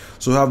line.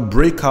 So we have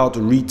breakout,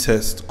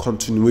 retest,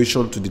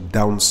 continuation to the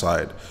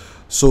downside.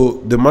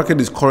 So the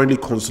market is currently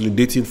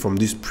consolidating from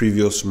this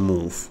previous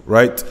move,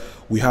 right?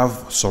 We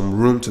have some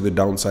room to the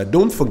downside.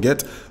 Don't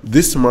forget,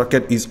 this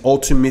market is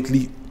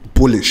ultimately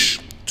bullish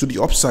to the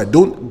upside.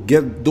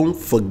 Don't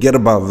forget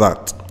about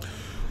that.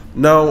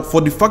 Now,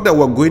 for the fact that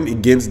we're going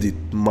against the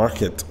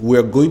market,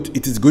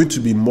 it is going to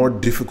be more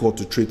difficult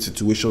to trade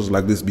situations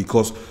like this,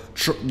 because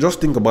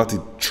just think about it.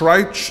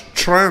 Try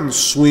and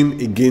swim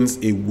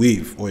against a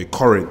wave or a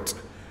current.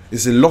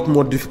 It's a lot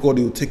more difficult.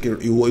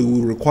 It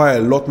will require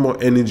a lot more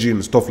energy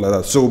and stuff like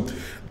that. So,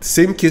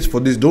 same case for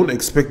this. Don't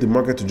expect the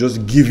market to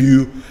just give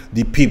you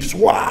the pips.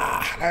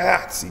 Wow,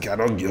 it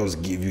cannot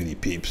just give you the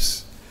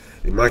pips.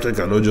 The market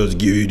cannot just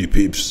give you the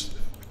pips.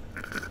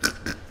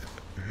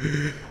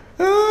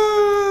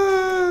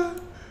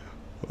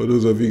 For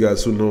those of you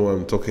guys who know what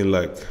I'm talking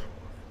like,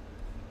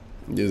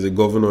 there's a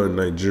governor in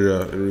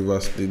Nigeria, in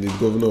Rivers State, the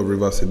governor of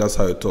Rivers State, that's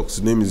how he talks.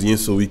 His name is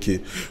Nyesom Wike.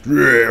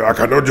 I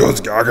cannot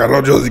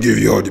just give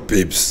you all the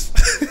pips.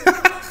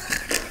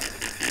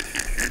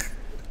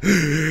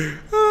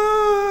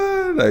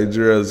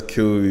 Nigeria's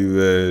killed me,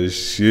 man.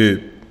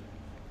 Shit.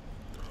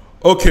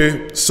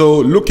 Okay, so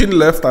looking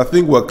left, I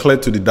think we're clear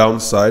to the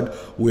downside,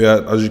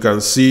 where, as you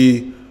can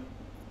see,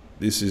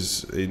 this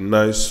is a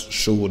nice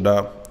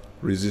shoulder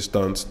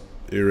resistance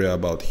area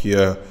about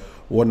here.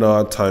 1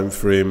 hour time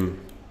frame.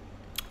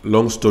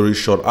 Long story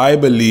short, I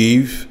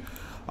believe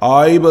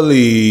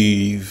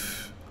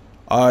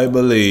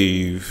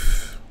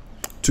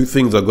two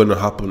things are going to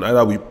happen.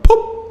 Either we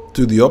pop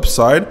to the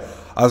upside,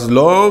 as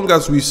long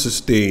as we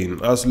sustain,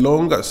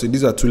 see,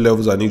 these are two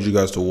levels I need you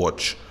guys to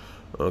watch.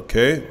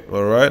 Okay,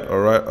 all right.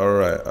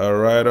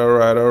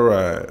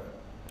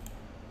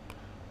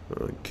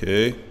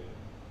 Okay,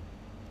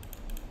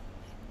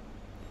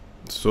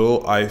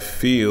 so I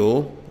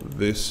feel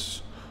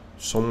this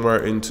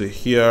somewhere into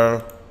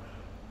here,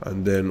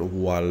 and then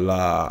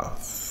voila,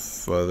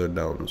 further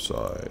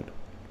downside.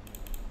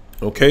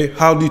 Okay,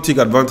 how do you take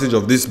advantage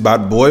of this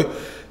bad boy?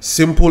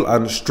 Simple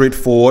and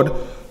straightforward.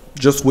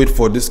 Just wait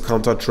for this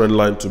counter trend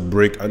line to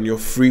break and you're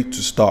free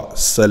to start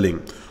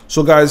selling.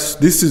 So guys,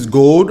 this is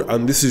gold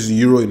and this is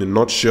euro in a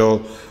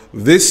nutshell.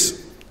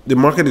 The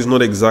market is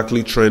not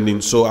exactly trending,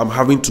 so I'm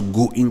having to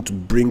go in to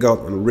bring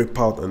out and rip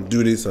out and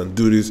do this and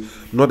do this.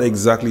 Not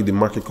exactly the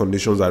market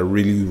conditions I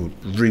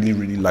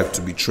really like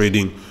to be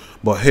trading.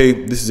 But hey,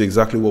 this is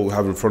exactly what we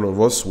have in front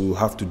of us. We'll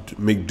have to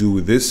make do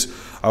with this.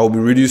 I will be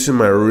reducing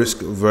my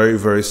risk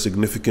very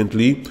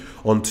significantly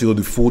until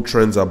the full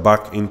trends are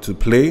back into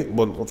play.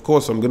 But of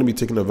course, I'm going to be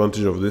taking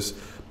advantage of this.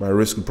 My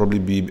risk will probably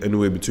be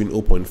anywhere between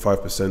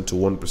 0.5% to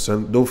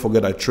 1%. Don't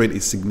forget, I trade a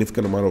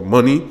significant amount of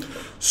money.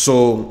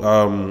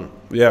 So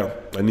yeah,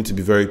 I need to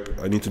be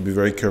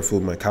very careful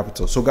with my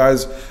capital. So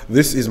guys,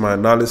 this is my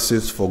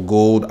analysis for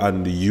gold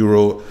and the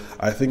euro.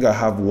 I think I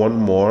have one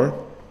more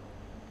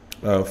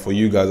for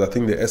you guys. I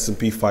think the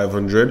S&P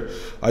 500.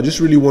 I just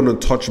really want to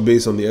touch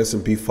base on the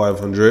S&P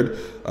 500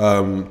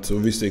 to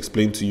obviously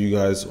explain to you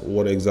guys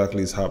what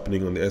exactly is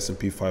happening on the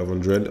S&P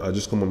 500. I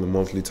just come on the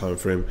monthly time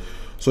frame.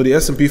 So the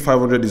S&P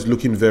 500 is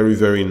looking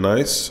very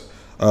nice.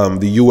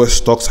 The US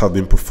stocks have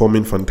been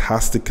performing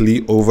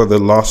fantastically over the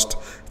last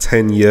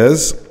 10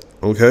 years.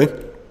 Okay,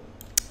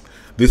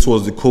 this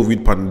was the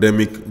COVID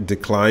pandemic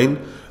decline.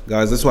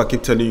 Guys, that's why I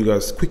keep telling you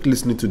guys, quick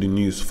listening to the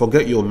news.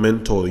 Forget your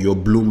mentor, your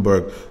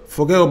Bloomberg.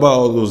 Forget about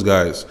all those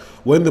guys.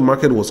 When the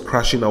market was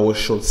crashing, I was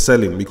short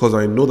selling because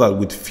I know that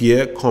with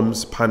fear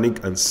comes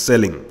panic and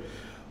selling.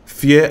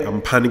 Fear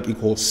and panic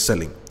equals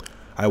selling.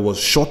 I was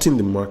shorting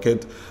the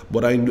market,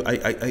 but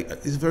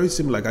it's very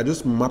simple. Like, I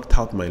just mapped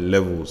out my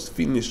levels.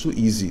 Finish so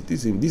easy.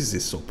 This is a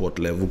support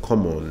level.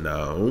 Come on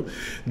now.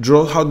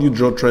 How do you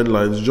draw trend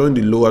lines? Join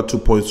the lower 2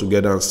 points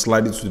together and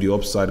slide it to the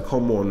upside.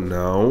 Come on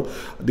now.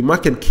 The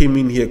market came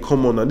in here.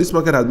 Come on now. This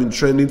market has been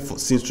trending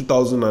since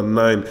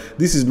 2009.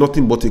 This is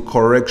nothing but a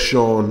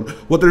correction.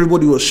 What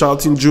everybody was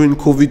shouting during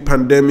COVID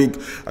pandemic,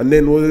 and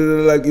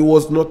then like it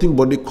was nothing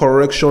but a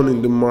correction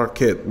in the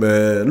market,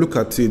 man. Look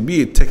at it.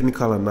 Be a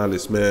technical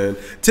analyst, man.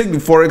 Take the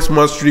Forex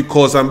Mastery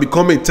course and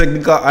become a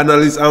technical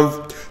analyst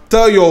and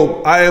tell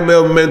your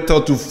IML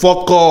mentor to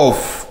fuck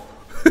off.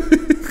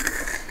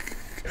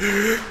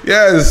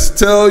 Yes,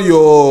 tell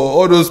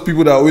all those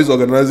people that are always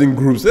organizing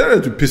groups, they're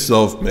to piss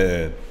off,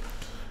 man.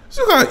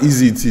 See how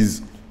easy it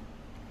is.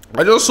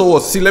 I just saw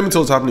let me tell you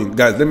what's happening.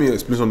 Guys, let me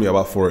explain something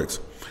about Forex.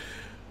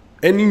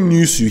 Any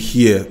news you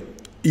hear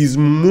is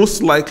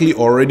most likely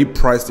already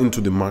priced into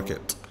the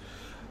market.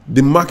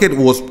 The market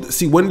was,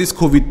 when this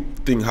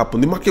COVID thing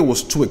happened, the market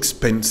was too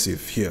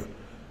expensive here.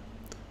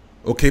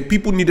 Okay,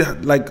 people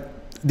needed, like,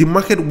 the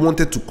market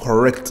wanted to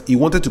correct. It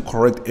wanted to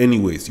correct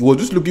anyways. It was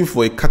just looking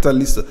for a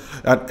catalyst,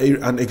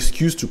 an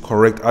excuse to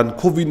correct. And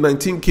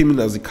COVID-19 came in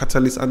as a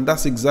catalyst, and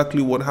that's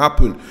exactly what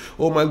happened.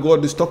 Oh my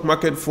God, the stock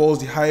market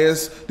falls the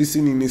highest, this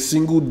thing in a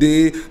single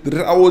day.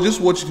 I was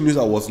just watching news,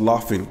 I was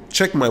laughing.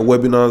 Check my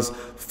webinars,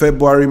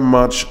 February,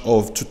 March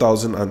of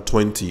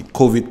 2020,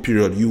 COVID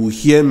period. You will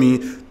hear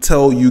me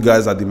tell you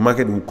guys that the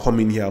market will come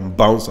in here and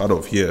bounce out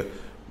of here.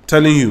 I'm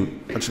telling you.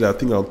 Actually, I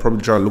think I'll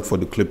probably try and look for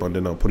the clip and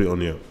then I'll put it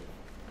on here.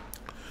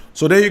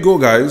 So there you go,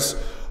 guys.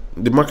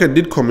 The market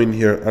did come in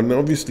here, and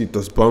obviously it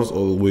has bounced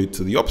all the way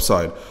to the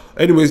upside.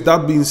 Anyways,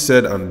 that being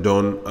said and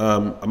done,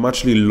 I'm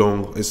actually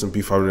long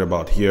S&P 500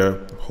 about here,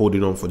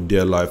 holding on for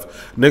dear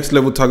life. Next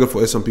level target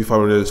for S&P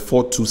 500 is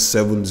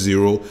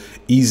 4270,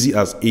 easy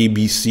as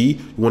ABC.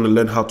 You want to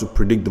learn how to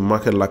predict the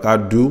market like I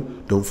do?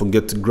 Don't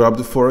forget to grab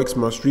the Forex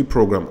Mastery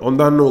program. On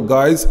that note,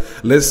 guys,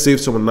 let's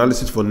save some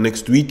analysis for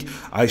next week.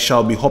 I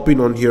shall be hopping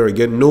on here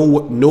again. No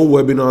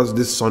webinars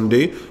this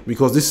Sunday,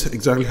 because this is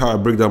exactly how I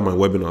break down my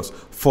webinars.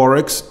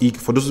 Forex,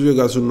 for those of you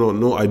guys who don't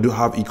know, I do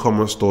have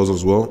e-commerce stores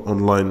as well,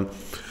 online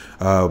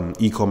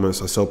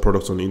e-commerce. I sell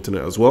products on the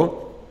internet as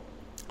well.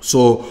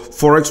 So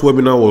Forex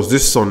webinar was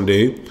this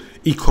Sunday,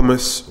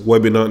 e-commerce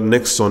webinar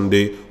next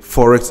Sunday,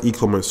 Forex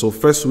e-commerce. So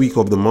first week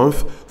of the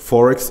month,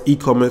 Forex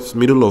e-commerce,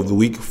 middle of the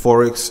week,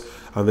 Forex,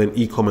 and then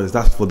e-commerce.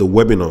 That's for the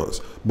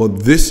webinars. But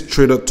this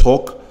trader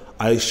talk,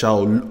 I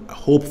shall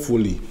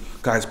hopefully,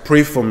 guys,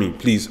 pray for me,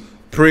 please.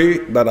 Pray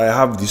that I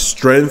have the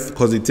strength,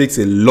 because it takes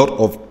a lot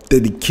of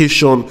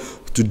dedication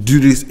to do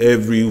this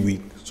every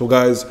week. So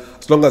guys,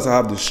 as long as I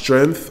have the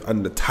strength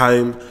and the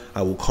time,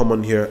 I will come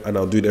on here and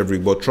I'll do it every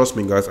week. But trust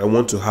me, guys, I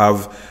want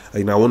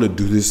to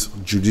do this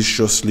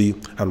judiciously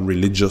and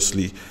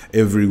religiously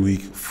every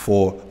week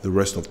for the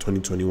rest of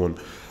 2021.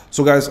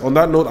 So guys, on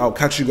that note, I'll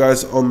catch you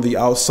guys on the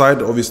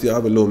outside. Obviously, I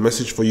have a little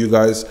message for you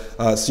guys.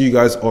 See you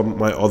guys on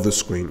my other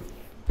screen.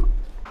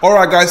 All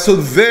right, guys, so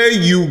there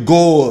you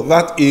go.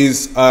 That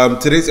is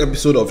today's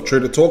episode of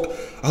Trader Talk.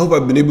 I hope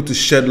I've been able to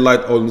shed light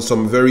on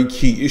some very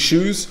key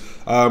issues.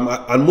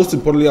 And most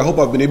importantly, I hope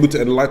I've been able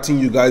to enlighten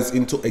you guys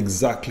into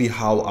exactly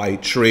how I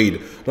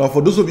trade. Now,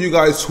 for those of you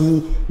guys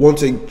who want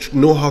to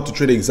know how to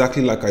trade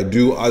exactly like I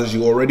do, as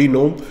you already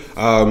know,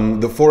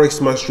 the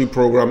Forex Mastery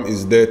program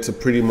is there to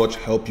pretty much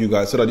help you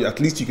guys so that at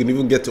least you can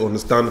even get to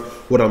understand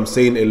what I'm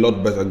saying a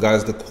lot better.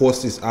 Guys, the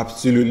course is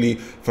absolutely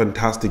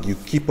fantastic. You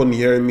keep on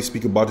hearing me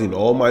speak about it in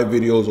all my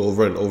videos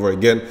over and over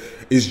again.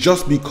 It's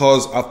just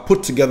because I've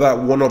put together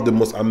one of the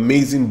most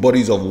amazing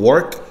bodies of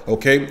work,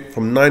 okay,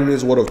 from 9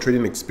 years worth of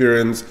trading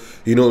experience.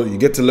 You know, you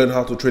get to learn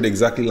how to trade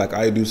exactly like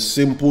I do.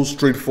 Simple,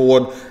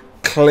 straightforward,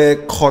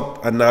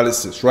 clear-cut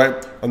analysis,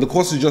 right? And the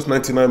course is just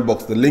 99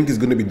 bucks. The link is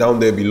going to be down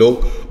there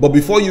below. But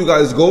before you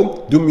guys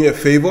go, do me a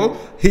favor,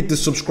 hit the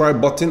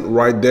subscribe button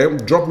right there.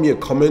 Drop me a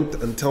comment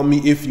and tell me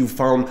if you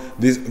found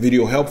this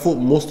video helpful.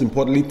 Most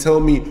importantly, tell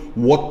me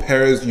what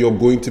pairs you're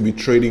going to be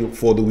trading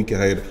for the week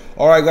ahead.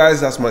 All right,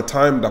 guys, that's my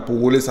time. Dapo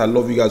Willis, I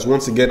love you guys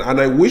once again. And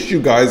I wish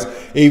you guys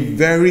a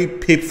very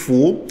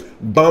pipful,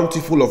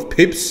 bountiful of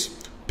pips,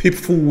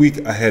 pipful week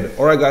ahead.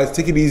 All right, guys,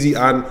 take it easy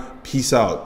and peace out.